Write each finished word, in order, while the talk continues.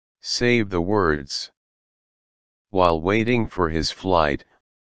Save the words. While waiting for his flight,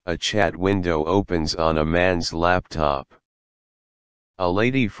 a chat window opens on a man's laptop. A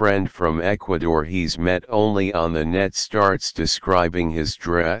lady friend from Ecuador he's met only on the net starts describing his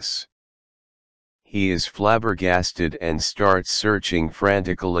dress. He is flabbergasted and starts searching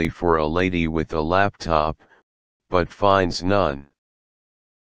frantically for a lady with a laptop, but finds none.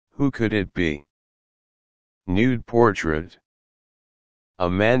 Who could it be? Nude portrait. A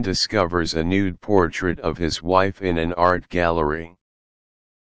man discovers a nude portrait of his wife in an art gallery.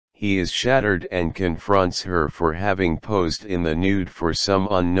 He is shattered and confronts her for having posed in the nude for some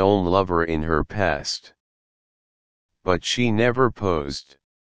unknown lover in her past. But she never posed.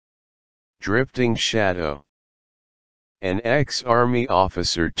 Drifting shadow. An ex-army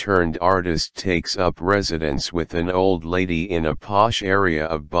officer turned artist takes up residence with an old lady in a posh area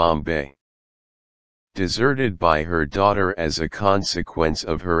of Bombay. Deserted by her daughter as a consequence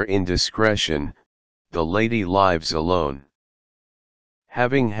of her indiscretion, the lady lives alone.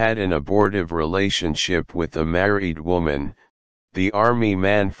 Having had an abortive relationship with a married woman, the army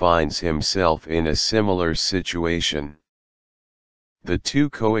man finds himself in a similar situation. The two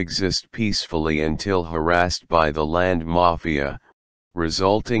coexist peacefully until harassed by the land mafia,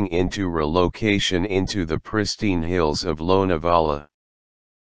 resulting into relocation into the pristine hills of Lonavala.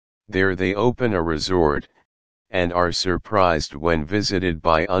 There they open a resort, and are surprised when visited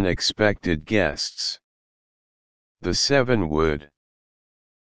by unexpected guests. The Seven Wood.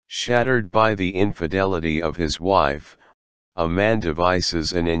 Shattered by the infidelity of his wife, a man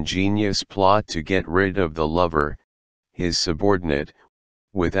devises an ingenious plot to get rid of the lover, his subordinate,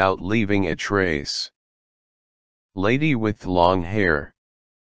 without leaving a trace. Lady with long hair.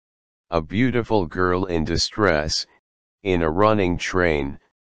 A beautiful girl in distress, in a running train,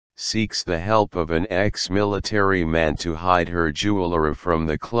 seeks the help of an ex-military man to hide her jewelry from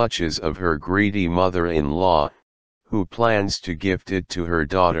the clutches of her greedy mother-in-law, who plans to gift it to her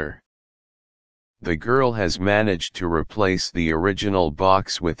daughter. The girl has managed to replace the original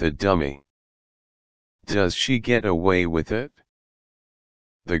box with a dummy. Does she get away with it?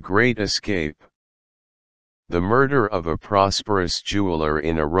 The Great Escape. The murder of a prosperous jeweler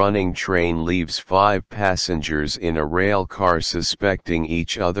in a running train leaves 5 passengers in a rail car suspecting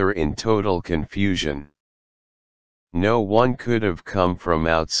each other in total confusion. No one could have come from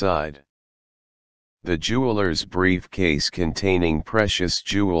outside. The jeweler's briefcase containing precious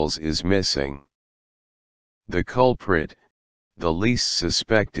jewels is missing. The culprit, the least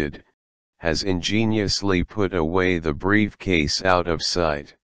suspected, has ingeniously put away the briefcase out of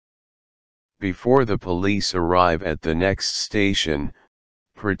sight. Before the police arrive at the next station,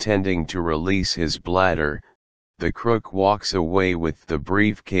 pretending to release his bladder, the crook walks away with the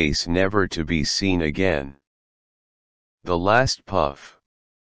briefcase never to be seen again. The Last Puff.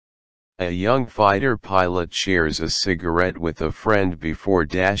 A young fighter pilot shares a cigarette with a friend before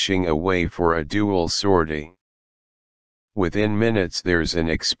dashing away for a duel sortie. Within minutes there's an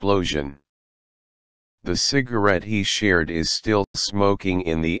explosion. The cigarette he shared is still smoking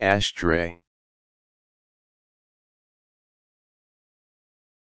in the ashtray.